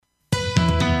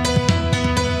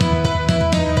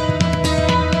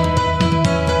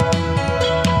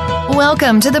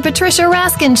Welcome to the Patricia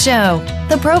Raskin Show,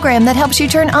 the program that helps you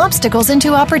turn obstacles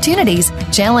into opportunities,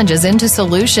 challenges into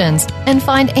solutions, and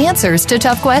find answers to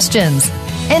tough questions.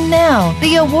 And now,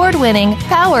 the award-winning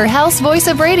powerhouse voice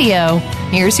of radio.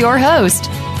 Here's your host,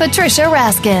 Patricia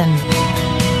Raskin.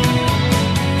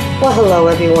 Well, hello,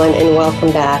 everyone, and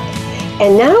welcome back.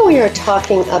 And now we are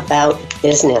talking about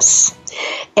business.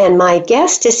 And my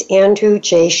guest is Andrew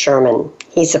J. Sherman.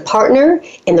 He's a partner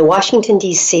in the Washington,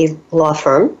 D.C. law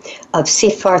firm of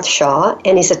Seyfarth Shaw,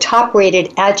 and he's a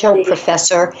top-rated adjunct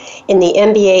professor in the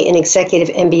MBA and Executive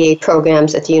MBA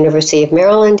programs at the University of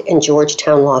Maryland and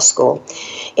Georgetown Law School.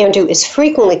 Andrew is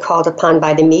frequently called upon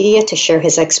by the media to share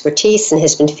his expertise and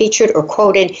has been featured or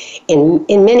quoted in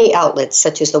many outlets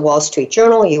such as the Wall Street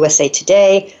Journal, USA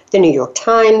Today, the New York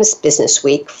Times, Business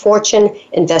Week, Fortune,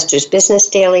 Investors Business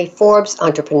Daily, Forbes,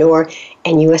 Entrepreneur,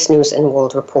 and U.S. News and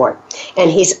World Report.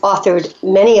 And he's authored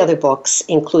many other books,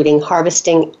 including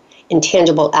Harvesting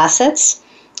Intangible Assets,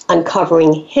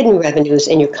 Uncovering Hidden Revenues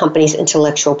in Your Company's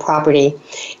Intellectual Property,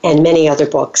 and many other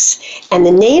books. And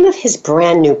the name of his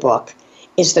brand new book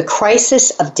is The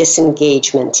Crisis of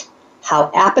Disengagement: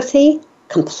 How Apathy,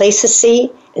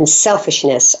 Complacency, and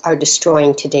Selfishness Are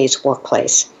Destroying Today's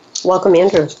Workplace. Welcome,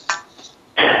 Andrew.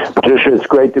 Patricia, it's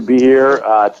great to be here.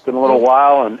 It's been a little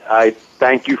while, and I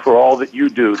thank you for all that you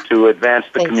do to advance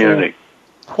the community.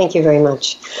 Thank you very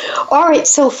much. All right,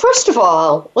 so first of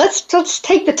all, let's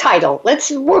take the title.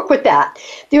 Let's work with that.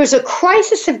 There's a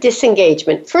crisis of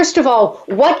disengagement. First of all,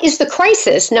 what is the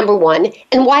crisis, number one,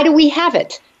 and why do we have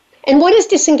it? And what does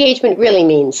disengagement really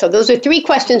mean? So those are three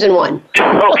questions in one.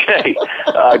 Okay.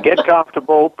 Get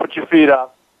comfortable. Put your feet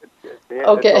up.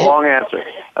 Okay. It's a long answer.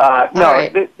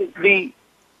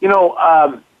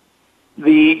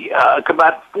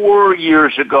 About 4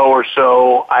 years ago or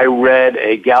so, I read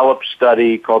a Gallup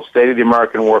study called State of the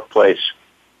American Workplace,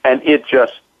 and it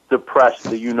just depressed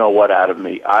the you-know-what out of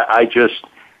me. I just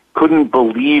couldn't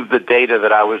believe the data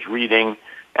that I was reading,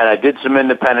 and I did some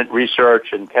independent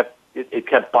research, and it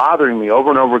kept bothering me over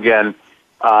and over again.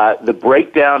 The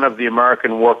breakdown of the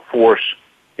American workforce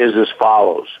is as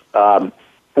follows.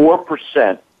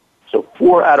 4%, so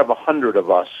 4 out of 100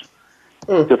 of us,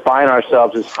 define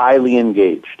ourselves as highly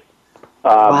engaged.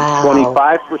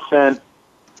 25%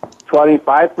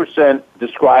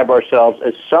 describe ourselves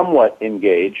as somewhat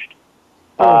engaged.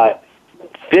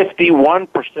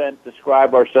 51%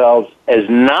 describe ourselves as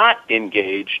not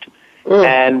engaged.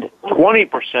 And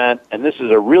 20%, and this is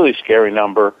a really scary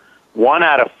number, 1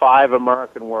 out of 5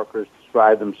 American workers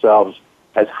describe themselves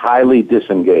as highly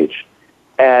disengaged.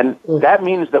 And that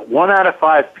means that 1 out of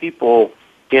 5 people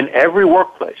in every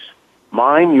workplace,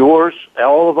 mine, yours,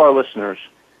 all of our listeners,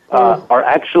 are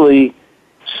actually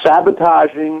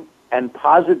sabotaging and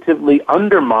positively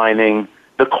undermining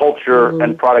the culture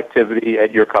and productivity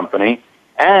at your company,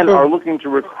 and are looking to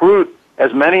recruit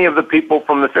as many of the people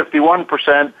from the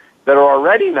 51% that are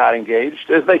already not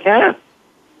engaged as they can.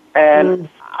 And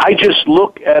I just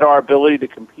look at our ability to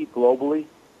compete globally.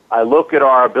 I look at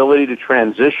our ability to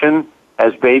transition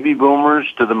as baby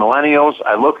boomers to the millennials.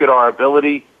 I look at our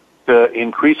ability to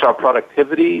increase our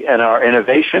productivity and our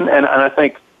innovation, and I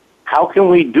think, how can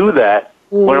we do that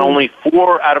when only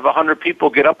 4 out of 100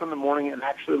 people get up in the morning and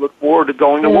actually look forward to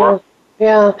going to work?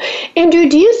 Yeah. Andrew,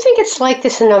 do you think it's like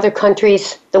this in other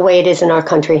countries the way it is in our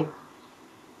country?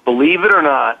 Believe it or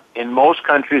not, in most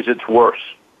countries it's worse.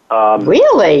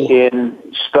 Really? In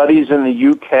studies in the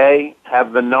UK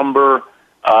have the number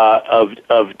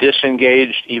of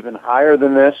disengaged even higher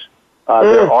than this.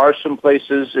 There are some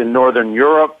places in Northern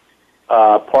Europe,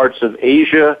 parts of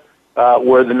Asia,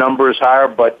 where the number is higher,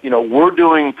 but, we're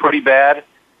doing pretty bad.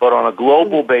 But on a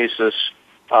global basis,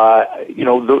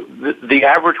 the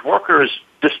average worker is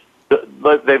just,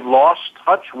 they've lost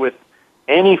touch with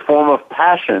any form of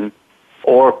passion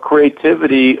or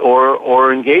creativity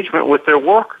or engagement with their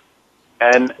work.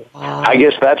 And I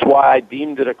guess that's why I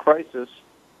deemed it a crisis.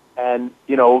 And,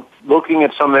 looking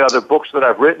at some of the other books that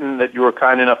I've written that you were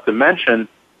kind enough to mention,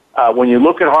 when you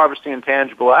look at Harvesting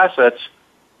Intangible Assets,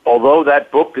 although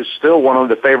that book is still one of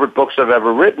the favorite books I've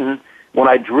ever written, when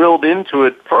I drilled into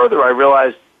it further, I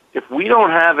realized if we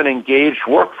don't have an engaged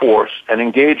workforce and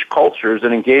engaged cultures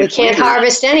and engaged we can't leaders,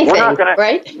 harvest anything,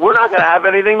 right? We're not going to have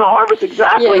anything to harvest.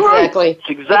 Exactly right.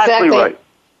 Exactly right.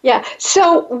 Yeah.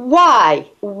 So why?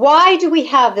 Why do we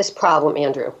have this problem,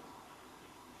 Andrew?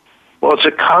 Well, it's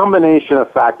a combination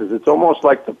of factors. It's almost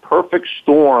like the perfect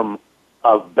storm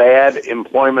of bad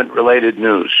employment-related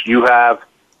news. You have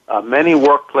many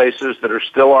workplaces that are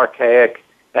still archaic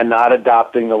and not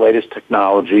adopting the latest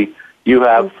technology. You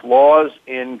have flaws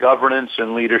in governance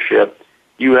and leadership.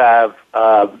 You have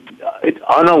it's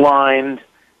unaligned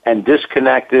and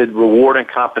disconnected reward and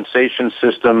compensation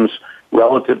systems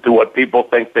relative to what people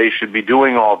think they should be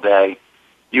doing all day.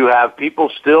 You have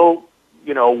people still,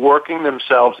 working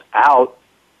themselves out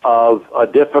of a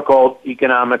difficult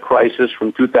economic crisis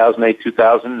from 2008,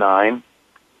 2009.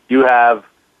 You have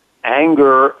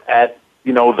anger at,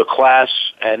 the class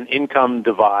and income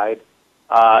divide.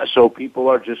 So people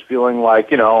are just feeling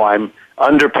like, I'm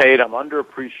underpaid, I'm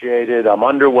underappreciated, I'm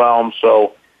underwhelmed,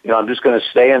 so, I'm just going to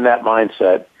stay in that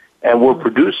mindset. And we're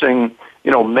producing,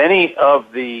 many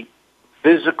of the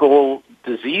physical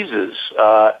diseases,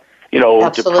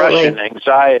 depression,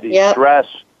 anxiety, stress,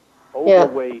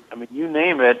 overweight. I mean, you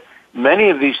name it. Many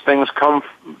of these things come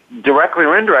directly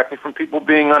or indirectly from people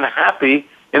being unhappy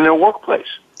in their workplace.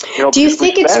 Do you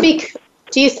think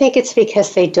it's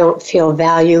because they don't feel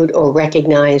valued or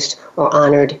recognized or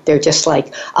honored? They're just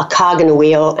like a cog in a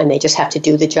wheel, and they just have to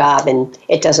do the job, and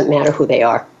it doesn't matter who they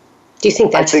are. Do you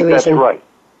think that's the reason? That's right.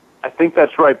 I think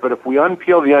that's right. But if we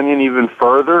unpeel the onion even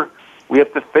further, we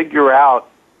have to figure out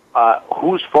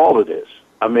whose fault it is.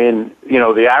 I mean,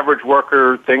 the average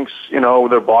worker thinks,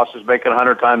 their boss is making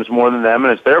 100 times more than them,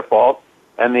 and it's their fault.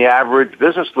 And the average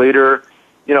business leader,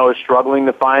 is struggling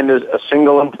to find a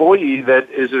single employee that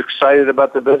is excited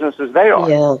about the business as they are.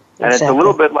 Yeah, exactly. And it's a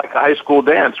little bit like a high school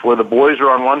dance where the boys are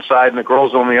on one side and the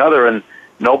girls on the other, and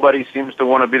nobody seems to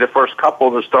want to be the first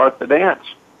couple to start the dance.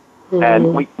 Mm-hmm.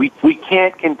 And we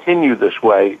can't continue this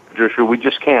way, Patricia. We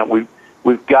just can't.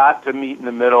 We've got to meet in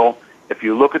the middle. If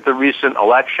you look at the recent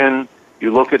election,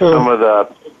 you look at some of the,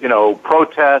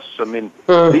 protests. I mean,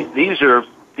 these are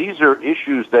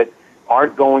issues that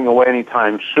aren't going away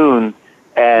anytime soon,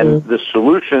 and the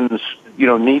solutions,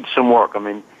 need some work. I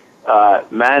mean,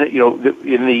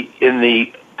 in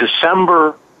the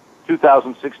December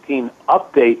 2016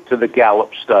 update to the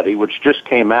Gallup study, which just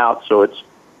came out, so it's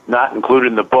not included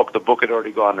in the book. The book had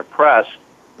already gone to press.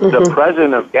 The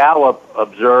president of Gallup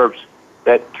observes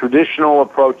that traditional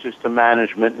approaches to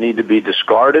management need to be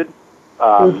discarded.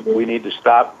 We need to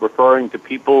stop referring to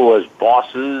people as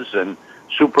bosses and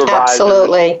supervisors.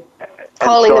 Absolutely.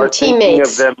 Calling them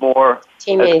teammates. Of them more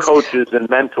as coaches and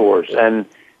mentors and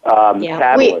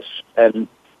catalysts.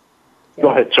 Go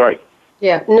ahead, sorry.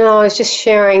 Yeah, no, I was just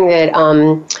sharing that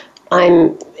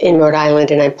I'm in Rhode Island,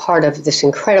 and I'm part of this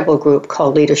incredible group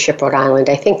called Leadership Rhode Island.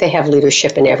 I think they have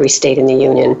leadership in every state in the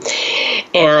union.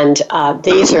 And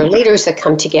these are leaders that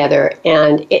come together,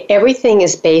 and everything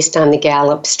is based on the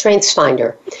Gallup Strengths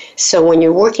Finder. So when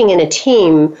you're working in a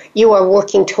team, you are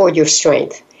working toward your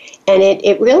strength. And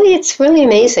it's really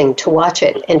amazing to watch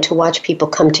it and to watch people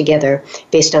come together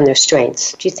based on their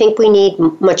strengths. Do you think we need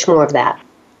much more of that?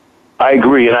 I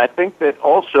agree, and I think that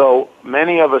also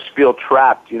many of us feel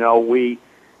trapped. We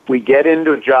get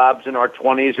into jobs in our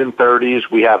 20s and 30s.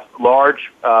 We have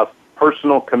large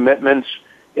personal commitments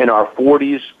in our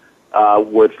 40s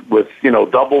with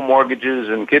double mortgages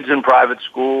and kids in private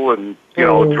school and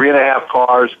 3.5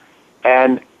 cars.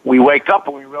 And we wake up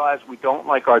and we realize we don't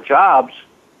like our jobs,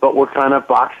 but we're kind of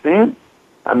boxed in.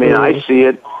 I mean, I see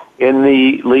it in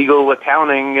the legal,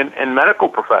 accounting, and medical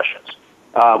professions.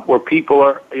 Where people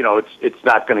are, it's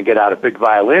not going to get out a big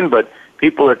violin, but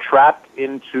people are trapped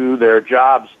into their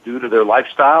jobs due to their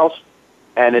lifestyles,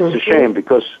 and it's a shame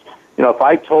because, if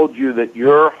I told you that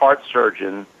your heart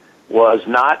surgeon was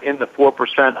not in the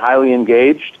 4% highly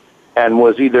engaged and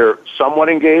was either somewhat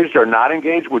engaged or not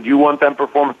engaged, would you want them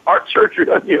performing heart surgery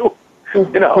on you?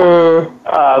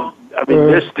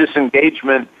 This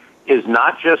disengagement is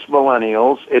not just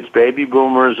millennials, it's baby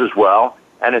boomers as well.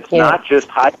 And it's not just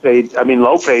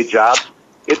low-paid jobs.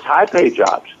 It's high-paid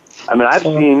jobs. I mean, I've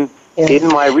seen, in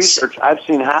my research, I've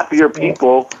seen happier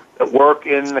people that work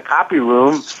in the copy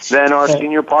room than our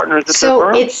senior partners at the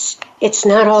firm. So it's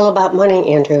not all about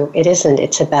money, Andrew. It isn't.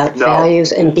 It's about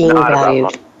values and being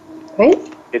valued. Right?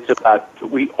 It's about,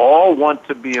 we all want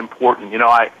to be important.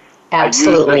 I use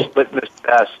this litmus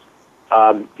test.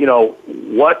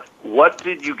 What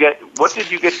did you get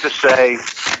to say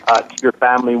to your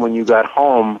family when you got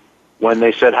home when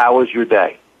they said, "How was your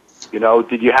day?"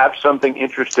 Did you have something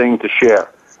interesting to share?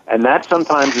 And that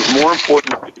sometimes is more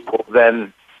important to people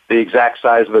than the exact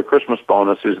size of their Christmas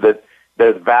bonus, is that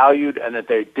they're valued and that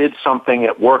they did something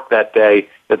at work that day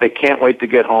that they can't wait to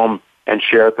get home and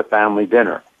share at the family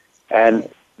dinner. And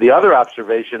the other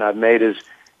observation I've made is,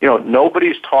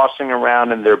 nobody's tossing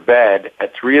around in their bed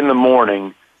at 3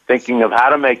 a.m. thinking of how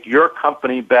to make your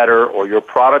company better or your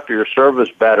product or your service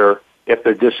better if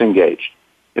they're disengaged.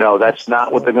 That's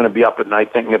not what they're going to be up at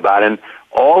night thinking about. And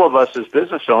all of us as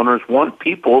business owners want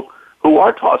people who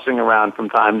are tossing around from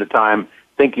time to time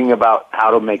thinking about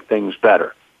how to make things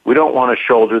better. We don't want to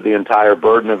shoulder the entire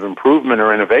burden of improvement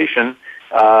or innovation.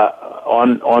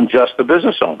 on just the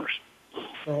business owners.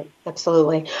 Right,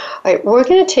 absolutely. All right, we're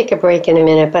going to take a break in a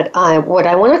minute, but what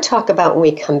I want to talk about when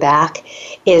we come back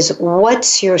is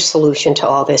what's your solution to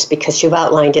all this, because you've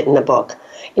outlined it in the book.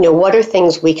 What are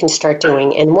things we can start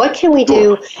doing, and what can we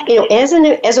do,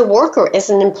 as a worker, as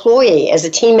an employee, as a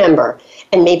team member,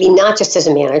 and maybe not just as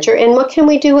a manager, and what can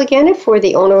we do, again, if we're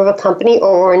the owner of a company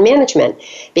or we're in management,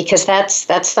 because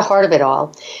that's the heart of it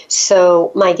all.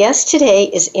 So my guest today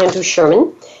is Andrew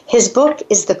Sherman. His book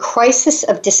is The Crisis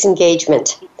of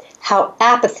Disengagement: How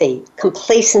Apathy,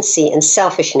 Complacency, and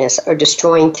Selfishness Are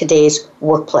Destroying Today's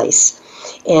Workplace.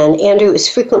 And Andrew is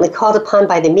frequently called upon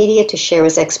by the media to share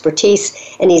his expertise,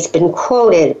 and he's been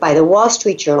quoted by the Wall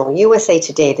Street Journal, USA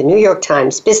Today, the New York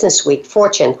Times, Business Week,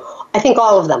 Fortune, I think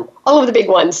all of them, all of the big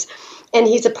ones. And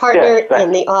he's a partner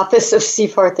in the office of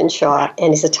Seaforth and Shaw,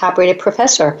 and he's a top-rated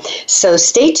professor. So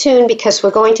stay tuned, because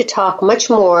we're going to talk much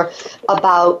more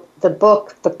about the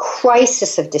book, The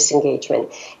Crisis of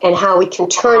Disengagement, and how we can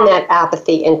turn that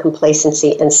apathy and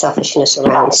complacency and selfishness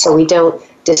around so we don't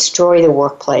destroy the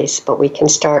workplace, but we can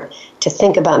start to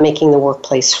think about making the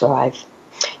workplace thrive.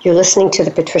 You're listening to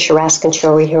The Patricia Raskin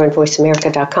Show right here on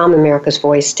VoiceAmerica.com, America's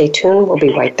Voice. Stay tuned. We'll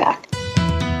be right back.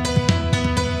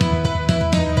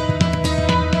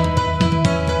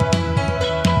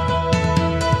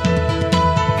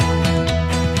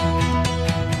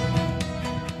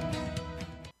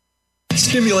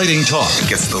 Stimulating talk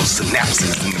gets those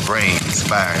synapses in the brain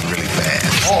firing really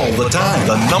fast. All the time.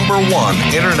 The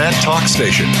 #1 internet talk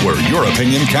station where your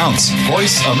opinion counts.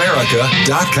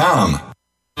 VoiceAmerica.com.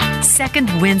 Second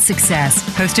Wind Success,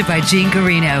 hosted by Gene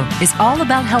Garino, is all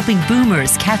about helping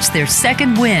boomers catch their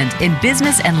second wind in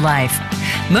business and life.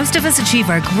 Most of us achieve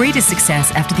our greatest success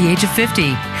after the age of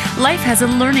 50. Life has a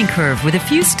learning curve with a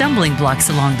few stumbling blocks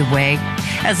along the way.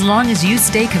 As long as you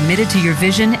stay committed to your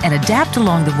vision and adapt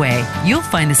along the way, you'll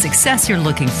find the success you're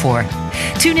looking for.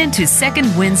 Tune in to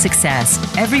Second Wind Success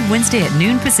every Wednesday at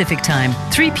noon Pacific Time,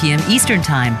 3 p.m. Eastern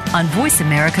Time on Voice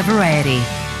America Variety.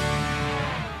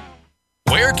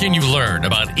 Where can you learn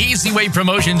about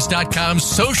EasyWayPromotions.com's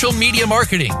social media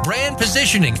marketing, brand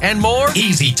positioning, and more?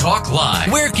 Easy Talk Live.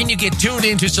 Where can you get tuned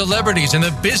into celebrities in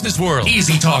the business world?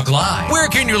 Easy Talk Live. Where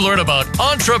can you learn about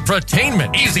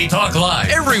entrepreneur-tainment? Easy Talk Live.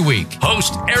 Every week,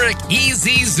 host Eric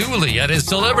E.Z. Zuli and his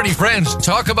celebrity friends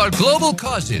talk about global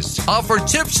causes, offer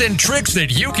tips and tricks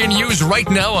that you can use right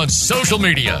now on social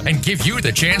media, and give you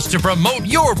the chance to promote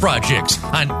your projects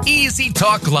on Easy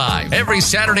Talk Live. Every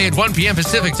Saturday at 1 p.m.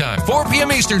 Pacific Time, 4 p.m.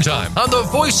 Eastern Time on the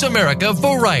Voice America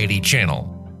Variety Channel.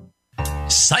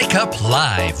 Psych Up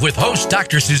Live with host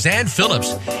Dr. Suzanne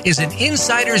Phillips is an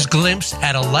insider's glimpse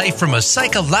at a life from a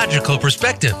psychological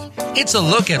perspective. It's a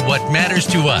look at what matters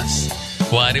to us.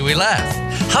 Why do we laugh?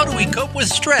 How do we cope with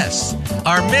stress?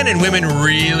 Are men and women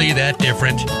really that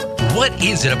different? What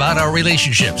is it about our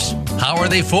relationships? How are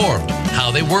they formed?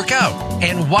 How they work out?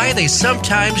 And why they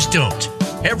sometimes don't?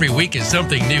 Every week is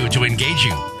something new to engage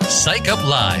you. Psych Up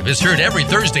Live is heard every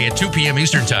Thursday at 2 p.m.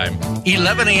 Eastern Time,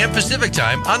 11 a.m. Pacific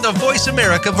Time on the Voice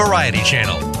America Variety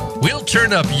Channel. We'll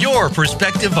turn up your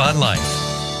perspective on life.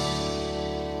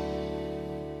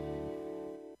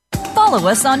 Follow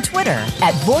us on Twitter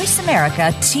at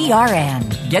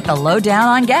VoiceAmericaTRN. Get the lowdown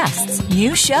on guests,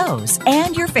 new shows,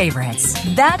 and your favorites.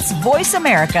 That's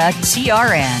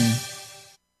VoiceAmericaTRN.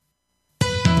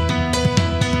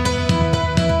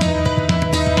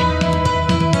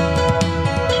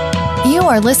 You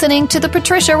are listening to The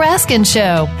Patricia Raskin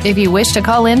Show. If you wish to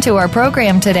call into our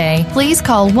program today, please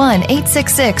call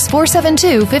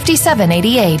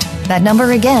 1-866-472-5788. That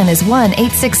number again is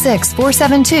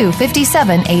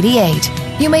 1-866-472-5788.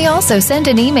 You may also send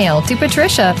an email to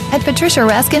Patricia at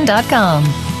patriciaraskin.com.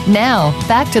 Now,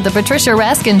 back to The Patricia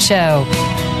Raskin Show.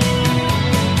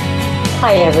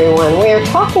 Hi, everyone. We are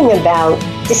talking about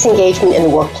disengagement in the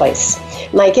workplace.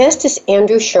 My guest is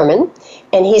Andrew Sherman,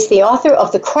 and he's the author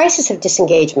of The Crisis of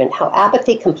Disengagement: How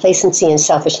Apathy, Complacency, and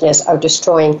Selfishness Are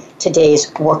Destroying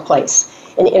Today's Workplace.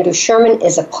 And Andrew Sherman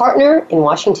is a partner in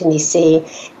Washington, D.C.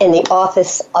 in the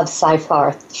office of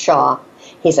Seaforth Shaw.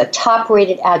 He's a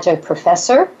top-rated adjunct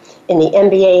professor in the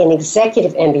MBA and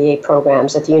executive MBA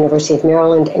programs at the University of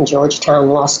Maryland and Georgetown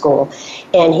Law School.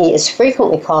 And he is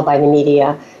frequently called by the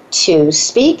media to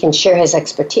speak and share his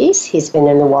expertise. He's been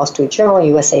in the Wall Street Journal,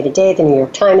 USA Today, the New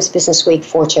York Times, Business Week,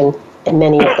 Fortune, and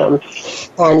many of them,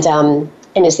 and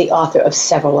is the author of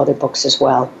several other books as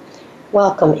well.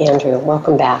 Welcome, Andrew.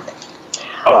 Welcome back.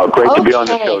 Oh, great to be on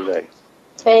the show today.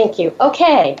 Thank you.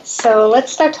 Okay, so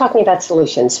let's start talking about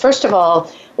solutions. First of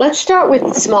all, let's start with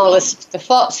the smallest,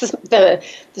 the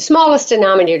smallest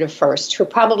denominator first, who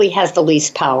probably has the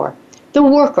least power, the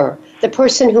worker, the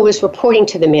person who is reporting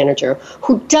to the manager,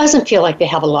 who doesn't feel like they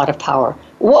have a lot of power,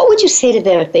 what would you say to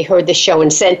them if they heard the show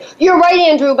and said, "You're right,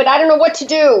 Andrew, but I don't know what to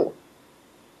do"?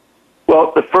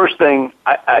 Well, the first thing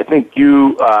I think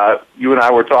you and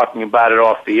I were talking about it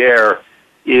off the air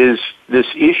is this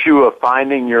issue of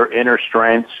finding your inner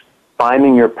strengths,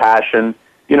 finding your passion.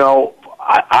 You know,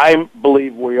 I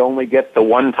believe we only get the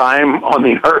one time on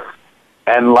the earth,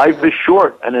 and life is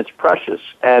short and it's precious.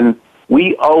 And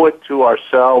we owe it to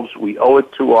ourselves, we owe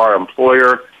it to our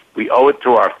employer, we owe it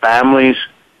to our families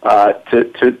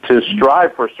to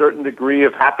strive for a certain degree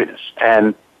of happiness.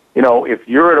 And you know, if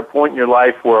you're at a point in your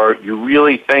life where you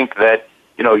really think that,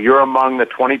 you know, you're among the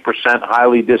 20%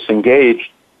 highly disengaged,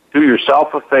 do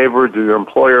yourself a favor, do your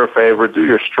employer a favor, do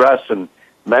your stress and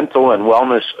mental and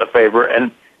wellness a favor,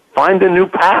 and find a new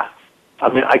path. I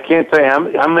mean, I can't tell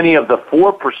you how many of the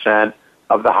 4%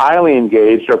 of the highly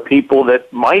engaged are people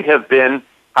that might have been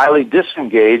highly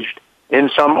disengaged in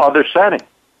some other setting,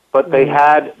 but they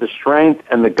had the strength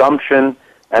and the gumption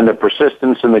and the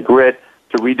persistence and the grit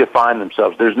to redefine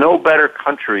themselves. There's no better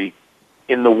country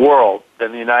in the world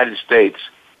than the United States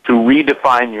to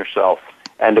redefine yourself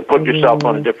and to put yourself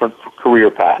on a different career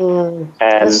path. And,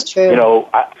 that's true. You know,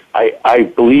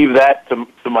 I believe that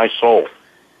to my soul.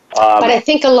 But I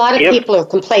think a lot of people are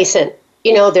complacent.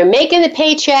 You know, they're making the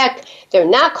paycheck, they're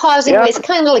not causing, it's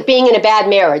kind of like being in a bad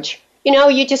marriage. You know,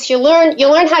 you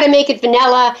learn how to make it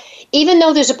vanilla, even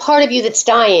though there's a part of you that's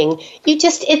dying.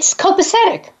 It's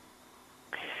copacetic.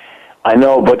 I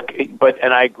know, but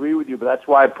and I agree with you, but that's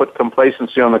why I put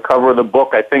complacency on the cover of the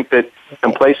book. I think that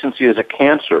complacency is a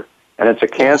cancer, and it's a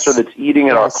cancer that's eating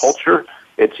at our culture.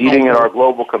 It's eating at our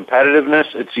global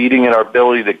competitiveness. It's eating at our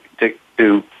ability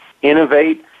to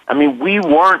innovate. I mean, we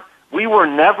were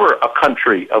never a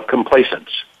country of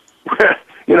complacence.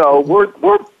 You know,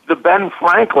 we're the Ben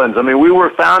Franklins. I mean, we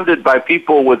were founded by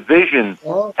people with vision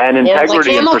and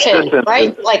integrity and persistence.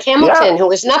 Right? Like Hamilton, who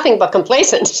was nothing but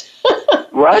complacent.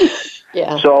 Right.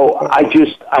 Yeah. So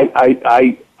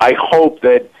I hope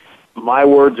that my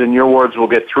words and your words will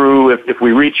get through. If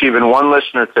we reach even one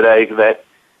listener today that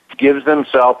gives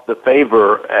themselves the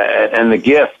favor and the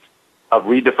gift of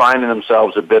redefining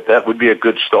themselves a bit, that would be a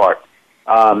good start.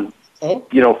 You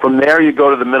know, from there you go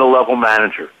to the middle level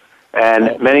manager,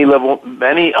 and many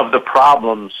of the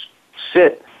problems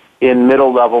sit in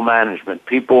middle level management.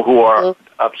 People who are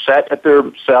upset at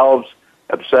themselves,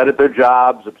 upset at their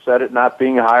jobs, upset at not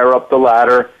being higher up the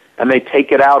ladder, and they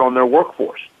take it out on their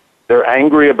workforce. They're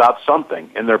angry about something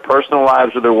in their personal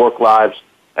lives or their work lives,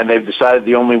 and they've decided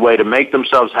the only way to make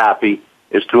themselves happy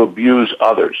is to abuse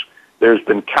others. There's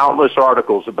been countless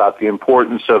articles about the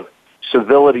importance of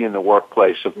civility in the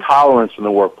workplace, of tolerance in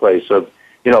the workplace, of,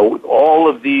 you know, all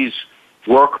of these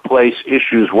workplace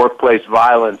issues, workplace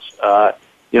violence,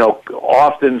 you know,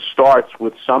 often starts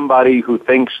with somebody who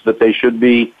thinks that they should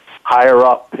be higher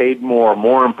up, paid more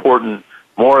important,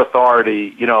 more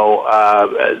authority, you know,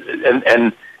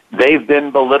 and they've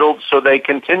been belittled, so they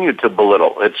continue to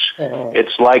belittle.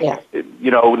 It's like,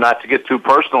 you know, not to get too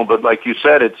personal, but like you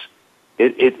said, it's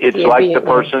like the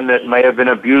person that may have been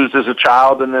abused as a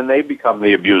child, and then they become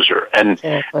the abuser, and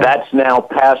that's now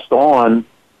passed on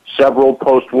several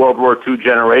post-World War II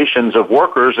generations of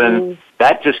workers, and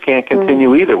that just can't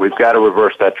continue either. We've got to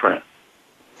reverse that trend.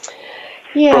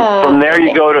 Yeah. From there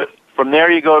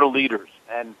you go to leaders,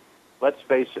 and let's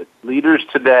face it, leaders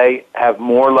today have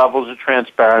more levels of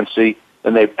transparency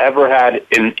than they've ever had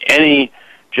in any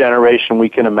generation we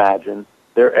can imagine.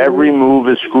 Their every move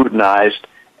is scrutinized,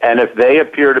 and if they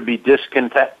appear to be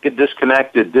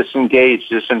disconnected, disengaged,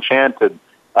 disenchanted,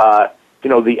 you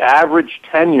know, the average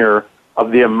tenure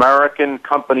of the American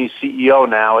company CEO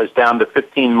now is down to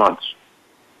 15 months.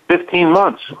 15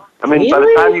 months. I mean, by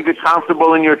the time you get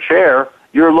comfortable in your chair,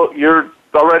 you're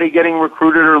already getting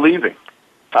recruited or leaving.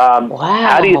 Wow.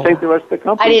 How do you think the rest of the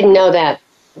company? I didn't know that.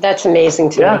 That's amazing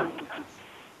to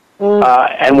me.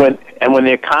 And when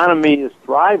the economy is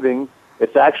thriving,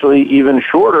 it's actually even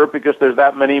shorter because there's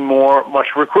that much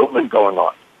recruitment going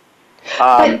on.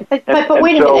 But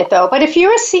wait a minute, though. But if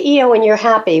you're a CEO and you're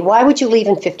happy, why would you leave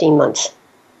in 15 months?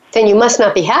 Then you must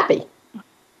not be happy.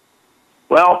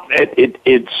 Well,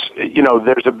 it's, you know,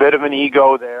 there's a bit of an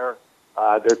ego there.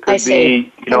 There could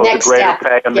be, you know, the greater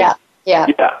pay. I mean, yeah.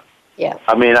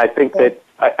 I mean, I think that,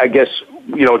 I guess,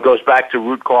 you know, it goes back to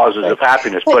root causes of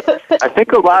happiness. But I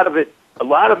think a lot of it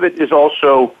is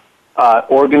also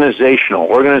organizational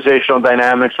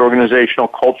dynamics, organizational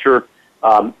culture.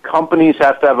 Companies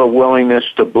have to have a willingness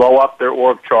to blow up their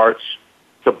org charts,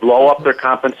 to blow up their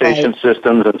compensation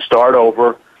systems and start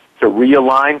over, to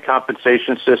realign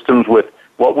compensation systems with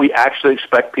what we actually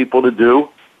expect people to do.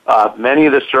 many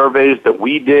of the surveys that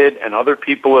we did and other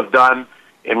people have done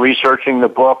in researching the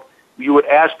book, you would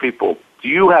ask people, do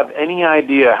you have any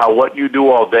idea how what you do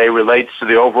all day relates to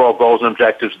the overall goals and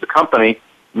objectives of the company?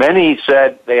 Many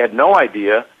said they had no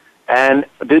idea and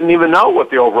didn't even know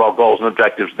what the overall goals and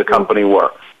objectives of the company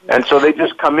were. And so they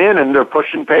just come in and they're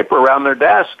pushing paper around their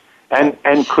desk and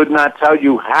could not tell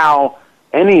you how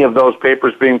any of those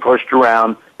papers being pushed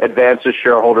around advances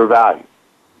shareholder value.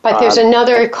 But there's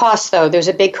another cost, though. There's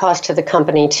a big cost to the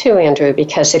company, too, Andrew,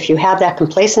 because if you have that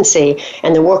complacency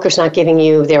and the worker's not giving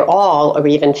you their all or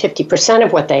even 50%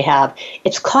 of what they have,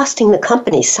 it's costing the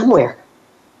company somewhere.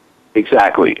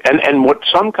 Exactly. And what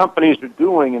some companies are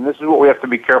doing, and this is what we have to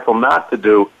be careful not to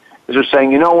do, is they're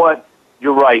saying, you know what,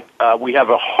 you're right, we have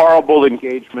a horrible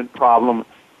engagement problem,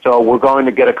 so we're going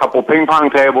to get a couple ping pong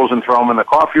tables and throw them in the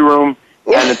coffee room,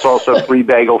 and it's also free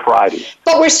Bagel Fridays.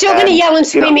 But we're still going to yell and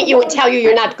scream at you and tell you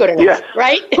you're not good enough,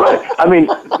 right? Right. I mean,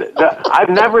 I've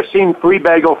never seen free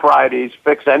Bagel Fridays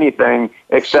fix anything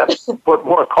except put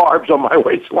more carbs on my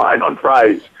waistline on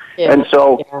Fridays. Yeah. And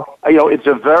so, it's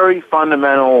a very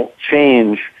fundamental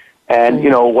change. And,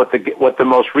 what the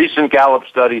most recent Gallup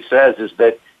study says is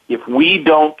that if we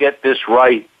don't get this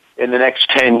right in the next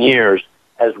 10 years,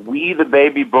 as we, the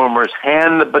baby boomers,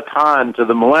 hand the baton to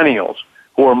the millennials,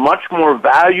 who are much more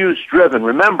values-driven.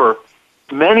 Remember,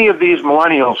 many of these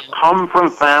millennials come from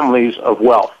families of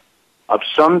wealth, of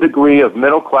some degree of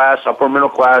middle class, upper middle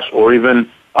class, or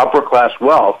even upper class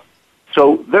wealth.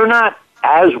 So they're not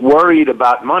as worried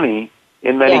about money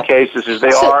in many cases as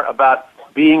they are about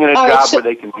being in a job where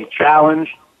they can be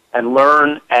challenged and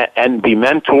learn and be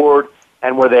mentored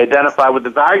and where they identify with the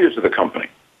values of the company.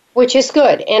 Which is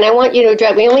good. And I want you to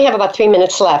address, we only have about 3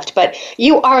 minutes left, but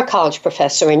you are a college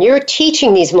professor and you're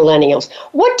teaching these millennials.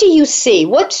 What do you see?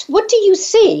 What do you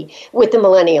see with the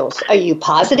millennials? Are you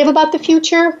positive about the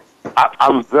future?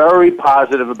 I'm very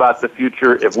positive about the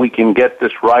future if we can get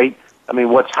this right. I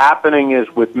mean, what's happening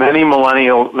is with many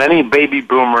baby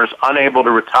boomers unable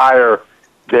to retire,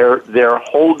 they're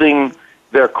holding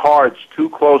their cards too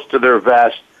close to their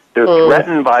vest. They're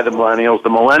threatened by the millennials. The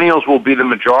millennials will be the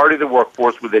majority of the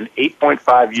workforce within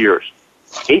 8.5 years.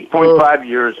 8.5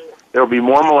 years, there will be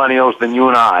more millennials than you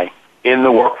and I in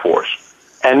the workforce.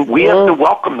 And we have to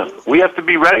welcome them. We have to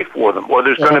be ready for them, or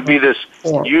there's going to be this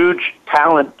huge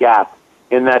talent gap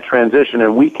in that transition,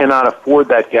 and we cannot afford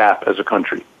that gap as a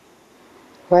country.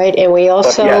 Right, and we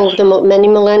also,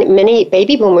 many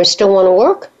baby boomers still want to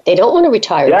work. They don't want to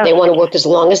retire. Yes. They want to work as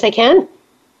long as they can.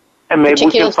 And maybe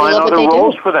we can find other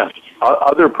roles for them,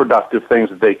 other productive things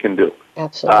that they can do.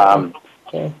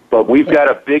 Absolutely. But we've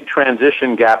got a big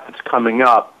transition gap that's coming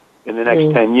up in the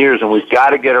next 10 years, and we've got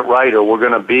to get it right, or we're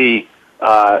going to be,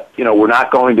 we're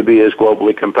not going to be as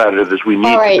globally competitive as we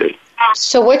need to be.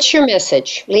 So what's your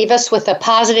message? Leave us with a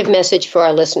positive message for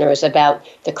our listeners about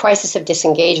the crisis of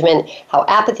disengagement, how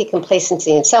apathy,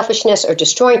 complacency, and selfishness are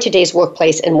destroying today's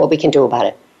workplace, and what we can do about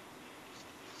it.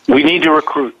 We need to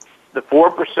recruit. The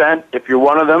 4%, if you're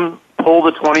one of them, pull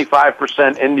the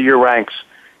 25% into your ranks.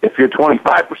 If you're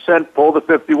 25%, pull the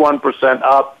 51%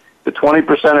 up. The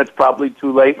 20%, it's probably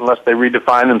too late unless they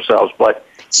redefine themselves. But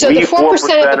so the 4%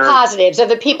 of the positives are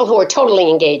the people who are totally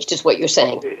engaged, is what you're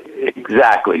saying.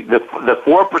 Exactly. The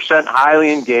 4%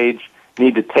 highly engaged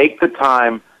need to take the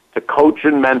time to coach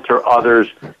and mentor others.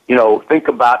 Think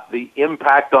about the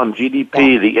impact on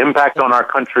GDP, the impact on our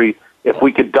country. If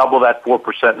we could double that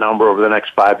 4% number over the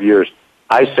next 5 years,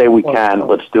 I say we can.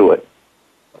 Let's do it.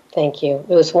 Thank you.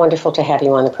 It was wonderful to have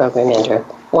you on the program, Andrew.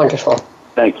 Wonderful.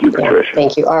 Thank you, Patricia.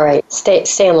 Thank you. All right. Stay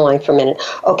on the line for a minute.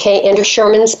 Okay, Andrew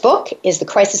Sherman's book is The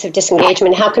Crisis of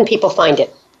Disengagement. How can people find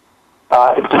it?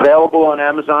 It's available on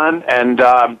Amazon, and,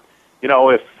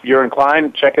 if you're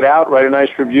inclined, check it out, write a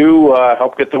nice review,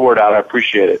 help get the word out. I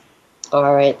appreciate it.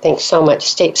 All right. Thanks so much.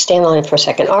 Stay on the line for a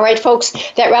second. All right, folks.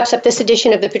 That wraps up this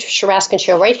edition of the Patricia Raskin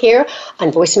Show right here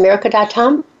on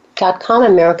VoiceAmerica.com,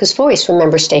 America's Voice.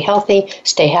 Remember, stay healthy,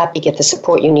 stay happy, get the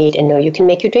support you need, and know you can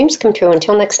make your dreams come true.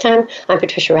 Until next time, I'm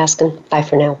Patricia Raskin. Bye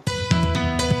for now.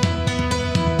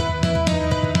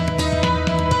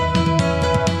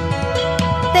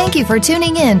 Thank you for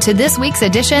tuning in to this week's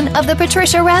edition of The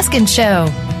Patricia Raskin Show.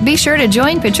 Be sure to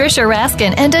join Patricia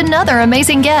Raskin and another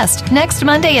amazing guest next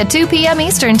Monday at 2 p.m.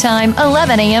 Eastern Time,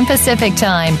 11 a.m. Pacific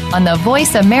Time on the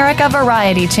Voice America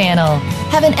Variety Channel.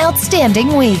 Have an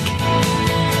outstanding week.